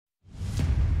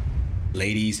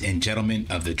ladies and gentlemen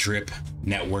of the Drip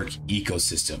network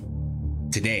ecosystem.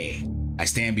 Today, I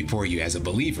stand before you as a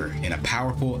believer in a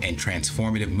powerful and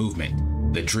transformative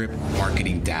movement, the Drip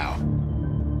Marketing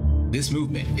DAO. This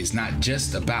movement is not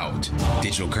just about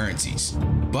digital currencies,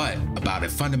 but about a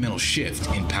fundamental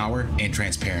shift in power and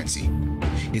transparency.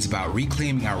 It's about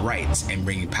reclaiming our rights and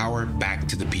bringing power back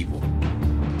to the people.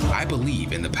 I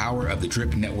believe in the power of the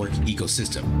Drip network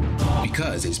ecosystem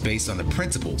because it's based on the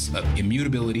principles of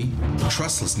immutability,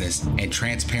 trustlessness, and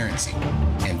transparency.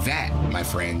 And that, my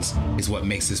friends, is what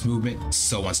makes this movement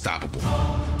so unstoppable.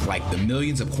 Like the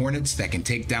millions of hornets that can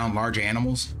take down larger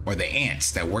animals, or the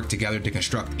ants that work together to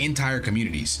construct entire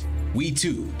communities, we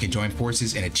too can join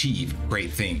forces and achieve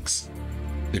great things.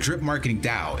 The Drip Marketing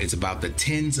DAO is about the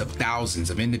tens of thousands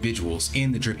of individuals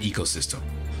in the Drip ecosystem,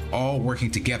 all working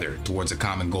together towards a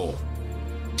common goal.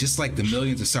 Just like the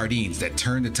millions of sardines that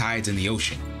turn the tides in the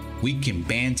ocean, we can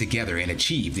band together and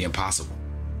achieve the impossible.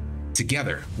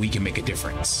 Together, we can make a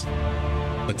difference.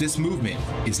 But this movement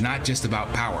is not just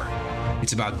about power.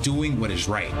 It's about doing what is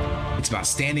right. It's about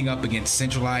standing up against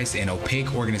centralized and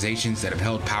opaque organizations that have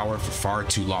held power for far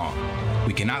too long.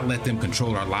 We cannot let them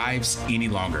control our lives any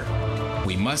longer.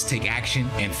 We must take action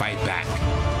and fight back.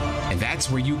 And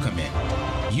that's where you come in.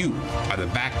 You are the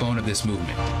backbone of this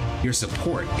movement. Your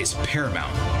support is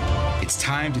paramount. It's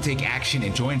time to take action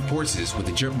and join forces with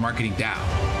the Drip Marketing DAO.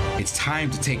 It's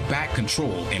time to take back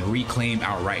control and reclaim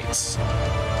our rights.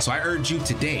 So I urge you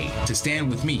today to stand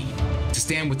with me, to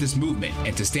stand with this movement,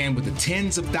 and to stand with the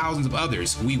tens of thousands of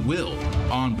others we will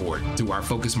onboard through our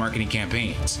focused marketing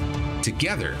campaigns.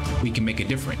 Together, we can make a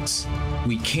difference.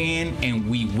 We can and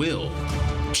we will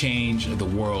change the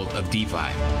world of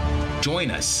DeFi.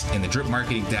 Join us in the Drip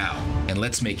Marketing DAO and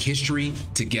let's make history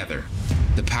together.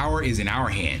 The power is in our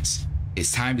hands.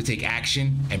 It's time to take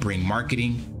action and bring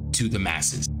marketing to the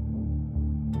masses.